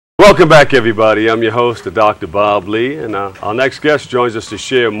Welcome back, everybody. I'm your host, Dr. Bob Lee, and our next guest joins us to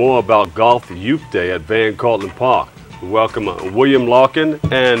share more about Golf Youth Day at Van Cortlandt Park. We welcome William Larkin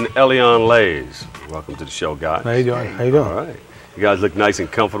and Elion Lays. Welcome to the show, guys. How you doing? How you doing? All right. You guys look nice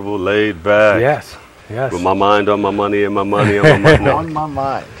and comfortable, laid back. Yes, yes. With my mind on my money and my money on my money. On my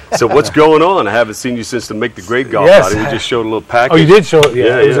mind. So what's going on? I haven't seen you since the Make the Great Golf Yes. outing. We just showed a little package. Oh, you did show it?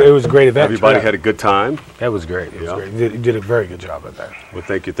 Yeah, it was a great event. Everybody had a good time. That was great. It was great. You did a very good job at that. Well,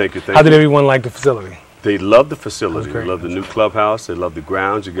 thank you. How did everyone like the facility? They loved the facility. Great. They loved the new clubhouse. They loved the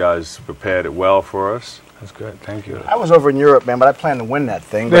grounds. You guys prepared it well for us. That's good. Thank you. I was over in Europe, man, but I planned to win that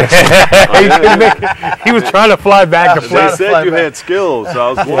thing. He was trying to fly back to They play. said you had skills, so I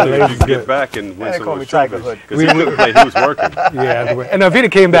was wondering if you could get back and win they some call of me those Tiger trophies. Hood. Because he couldn't play, he was working. Yeah, and if he'd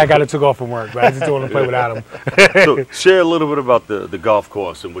have came back, I'd have took off from work, but I just didn't want to play without him. So share a little bit about the golf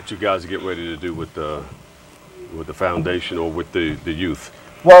course and what you guys are getting ready to do with the foundation or with the youth.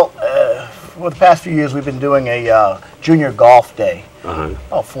 Well, for the past few years, we've been doing a junior golf day.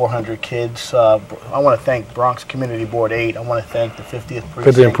 About 400 kids. I want to thank Bronx Community Board 8. I want to thank the 50th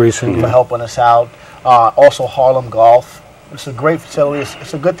Precinct for helping us out. Also Harlem Golf. It's a great facility.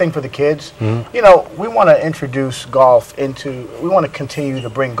 It's a good thing for the kids. You know, we want to introduce golf we want to continue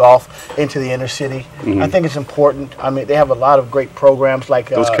to bring golf into the inner city. I think it's important. I mean, they have a lot of great programs like...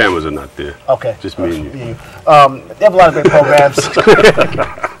 Those cameras are not there. Okay. Just me and you. They have a lot of great programs.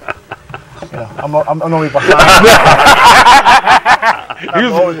 You know, I'm only behind.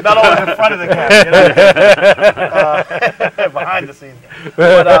 not always in front of the camera, you know? Behind the scenes.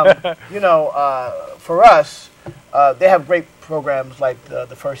 But you know, for us, they have great programs like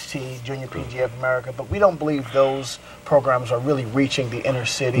the First Tee, Junior PGA of America, but we don't believe those programs are really reaching the inner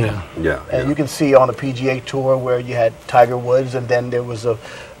city. And you can see on the PGA Tour where you had Tiger Woods, and then there was a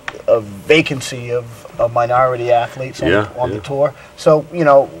vacancy of minority athletes on the tour. So, you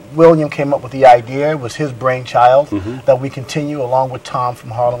know, William came up with the idea. It was his brainchild that we continue along with Tom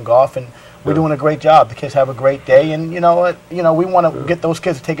from Harlem Golf, and we're doing a great job. The kids have a great day, and you know what? You know, we want to get those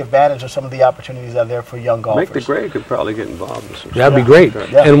kids to take advantage of some of the opportunities that are there for young golfers. Make the Grade could probably get involved in some That'd be great.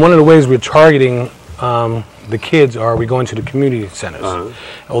 And one of the ways we're targeting the kids are we going to the community centers.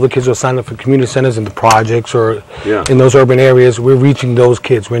 All the kids are signed up for community centers and the projects or in those urban areas. We're reaching those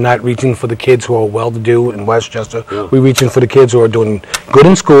kids. We're not reaching for the kids who are well-to-do in Westchester. We're reaching for the kids who are doing good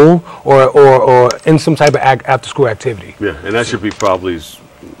in school or in some type of after-school activity. Yeah, and that should be probably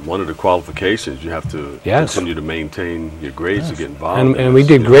one of the qualifications. You have to continue to maintain your grades to get involved. And we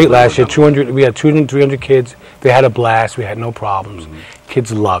did great last year. We had 200, 300 kids. They had a blast. We had no problems.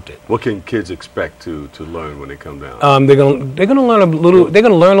 Kids loved it. What can kids expect to learn when they come down? They're gonna learn a little. They're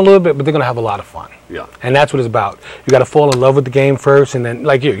gonna learn a little bit, but they're gonna have a lot of fun. Yeah. And that's what it's about. You got to fall in love with the game first, and then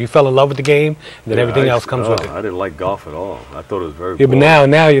like you fell in love with the game, and then everything else comes with it. I didn't like golf at all. I thought it was very. Yeah, but now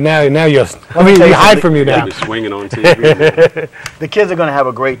you're. I mean, we hide from you now. You're swinging on TV. The kids are going to have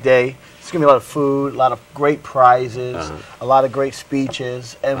a great day. It's going to be a lot of food, a lot of great prizes, a lot of great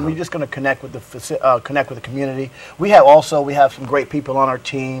speeches, and we're just going to connect with the community. We have some great people on our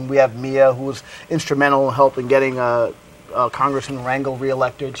team. We have Mia, who was instrumental in helping getting Congressman Rangel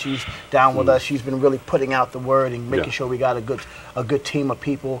reelected. She's down with us. She's been really putting out the word and making sure we got a good team of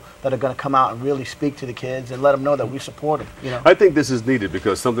people that are going to come out and really speak to the kids and let them know that we support them. You know, I think this is needed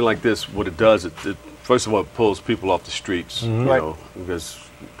because something like this, what it does, it first of all, it pulls people off the streets. You know, because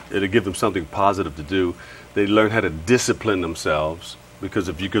it'll give them something positive to do. They learn how to discipline themselves because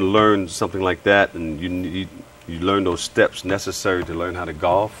if you can learn something like that and you learn those steps necessary to learn how to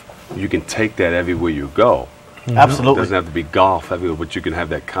golf, you can take that everywhere you go. Absolutely. It doesn't have to be golf everywhere, but you can have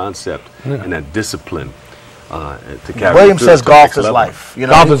that concept and that discipline to carry. William says golf is life. You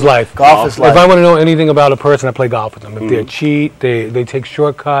know? Golf is life. Golf is life. If I want to know anything about a person, I play golf with them. If they cheat, they take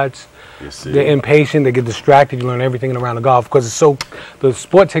shortcuts. They're impatient. They get distracted. You learn everything around the golf because the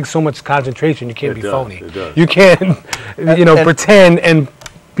sport takes so much concentration. You can't be phony. You can't, pretend and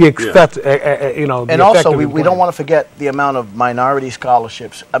be effective. And also, we don't want to forget the amount of minority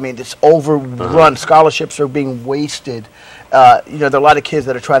scholarships. I mean, it's overrun. Scholarships are being wasted. There are a lot of kids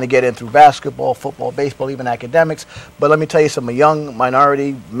that are trying to get in through basketball, football, baseball, even academics. But let me tell you something, a young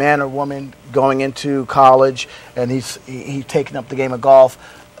minority man or woman going into college, and he's taking up the game of golf,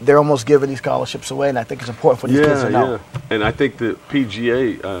 they're almost giving these scholarships away, and I think it's important for these kids to know. And I think the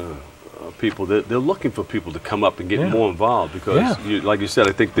PGA people, they're looking for people to come up and get more involved because, like you said,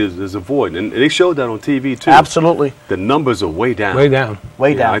 I think there's a void. And they showed that on TV, too. Absolutely. The numbers are way down. Way down.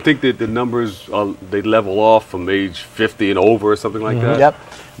 Way down. I think that the numbers, they level off from age 50 and over or something like that. Yep.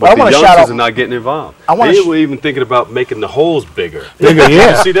 But the youngsters are not getting involved. They were even thinking about making the holes bigger. Bigger,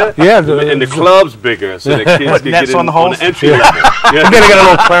 yeah. You see that? Yeah. And the clubs bigger so that kids can get in on the entry level. And then I got a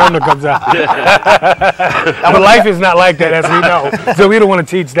little crown that comes out. But life is not like that, as we know. So we don't want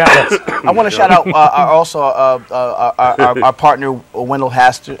to teach that. I want to shout out our partner, Wendell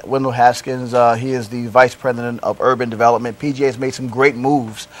Haskins. He is the Vice President of Urban Development. PGA has made some great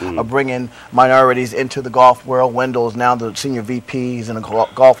moves of bringing minorities into the golf world. Wendell is now the Senior VP. He's in the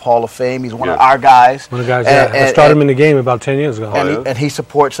Golf Hall of Fame. He's one of our guys. One of the guys, I started him in the game about 10 years ago. And he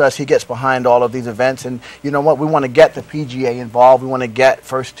supports us. He gets behind all of these events. And you know what? We want to get the PGA involved. We want to get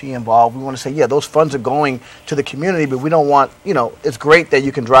First Tee involved. We want to say, yeah, those funds are going to the community, but we don't want, you know, it's great that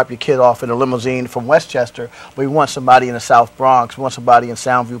you can drop your kid off in a limousine from Westchester, but we want somebody in the South Bronx, we want somebody in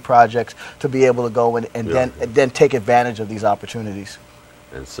Soundview Projects to be able to go and then take advantage of these opportunities.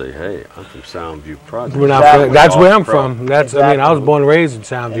 And say, hey, I'm from Soundview Projects. That's where I'm from. That's I mean, I was born and raised in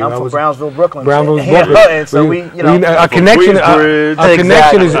Soundview. And I'm from Brownsville, Brooklyn. Brownsville, Brooklyn. And so our connection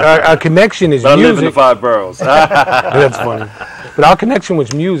is I music. live in the 5 boroughs. That's funny. But our connection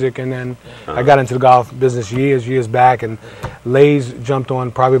was music, and then I got into the golf business years back, and Lays jumped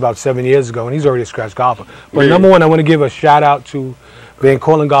on probably about 7 years ago, and he's already a scratch golfer. But number one, I want to give a shout out to Van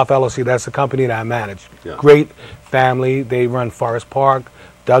Cortlandt Golf LLC. That's the company that I manage. Yeah. Great family. They run Forest Park,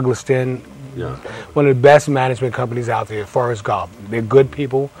 Douglaston. Yeah. One of the best management companies out there, Forest Golf. They're good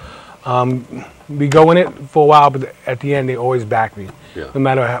people. We go in it for a while, but at the end, they always back me. Yeah. No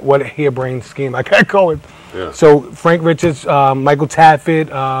matter what harebrained scheme I got going. Yeah. So Frank Richards, Michael Taffet,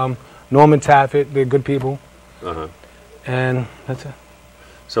 Norman Taffet, they're good people. And that's it.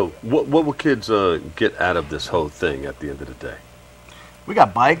 So what will kids get out of this whole thing at the end of the day? We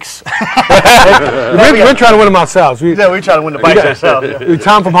got bikes. We're trying to win them ourselves. We're trying to win the bikes ourselves. Yeah.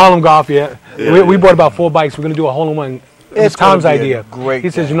 Tom from Harlem Golf, we bought about 4 bikes. We're going to do a hole-in-one. It's Tom's idea. Great. He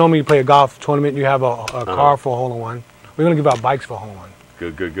says, you normally play a golf tournament, you have a car for a hole-in-one. We're going to give out bikes for a hole-in-one.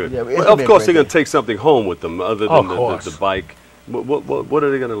 Good. Yeah, well, of course, they're going to take something home with them other than the bike. What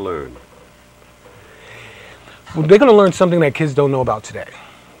are they going to learn? Well, they're going to learn something that kids don't know about today.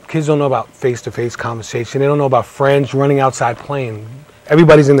 Kids don't know about face-to-face conversation. They don't know about friends running outside playing.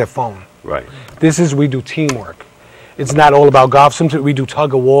 Everybody's in their phone. Right. We do teamwork. It's not all about golf. Sometimes we do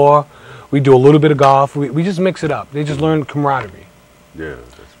tug of war. We do a little bit of golf. We just mix it up. They just learn camaraderie. Yeah,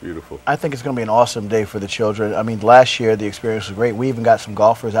 that's beautiful. I think it's going to be an awesome day for the children. I mean, last year the experience was great. We even got some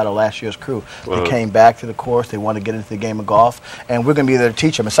golfers out of last year's crew. They came back to the course. They want to get into the game of golf, and we're going to be there to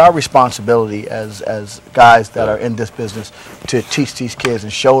teach them. It's our responsibility as guys that are in this business to teach these kids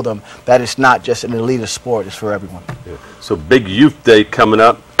and show them that it's not just an elitist sport. It's for everyone. Yeah. So big youth day coming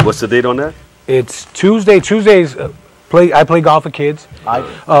up. What's the date on that? It's Tuesday. Tuesdays, I play golf for kids.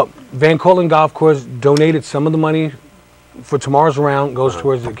 Van Cortlandt Golf Course donated some of the money for tomorrow's round goes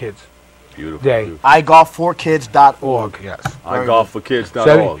towards the kids. Beautiful. Day. Beautiful. iGolfforkids.org. Yes.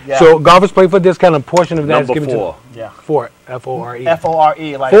 iGolfforkids.org. So golfers play for this kind of portion of that. Number 4. Yeah. 4. F-O-R-E.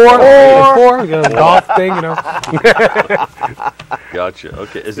 F-O-R-E. Like 4. Golf thing, you know. Gotcha.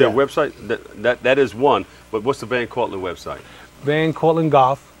 Okay. Is there a website? That is one. But what's the Van Cortlandt website?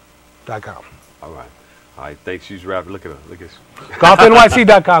 VanCortlandGolf.com. All right. All right. Thanks. She's rapping. Look at her. Look at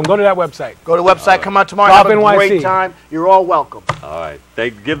GolfNYC.com. Go to that website. Go to the website. Come out tomorrow. Golf Have a NYC. great time. You're all welcome. All right.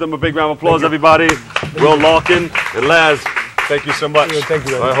 Give them a big round of applause, everybody. Will Larkin and Laz, thank you so much. Yeah, thank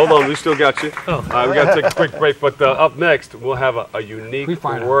you. All right, hold on. We still got you. All right, we got to take a quick break. But up next, we'll have a unique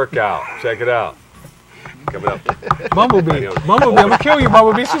workout. Check it out. Coming up. Bumblebee, I'm going to kill you,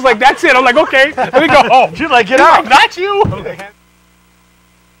 Bumblebee. She's like, that's it. I'm like, okay. Let me go home. She's like, get out. Not you.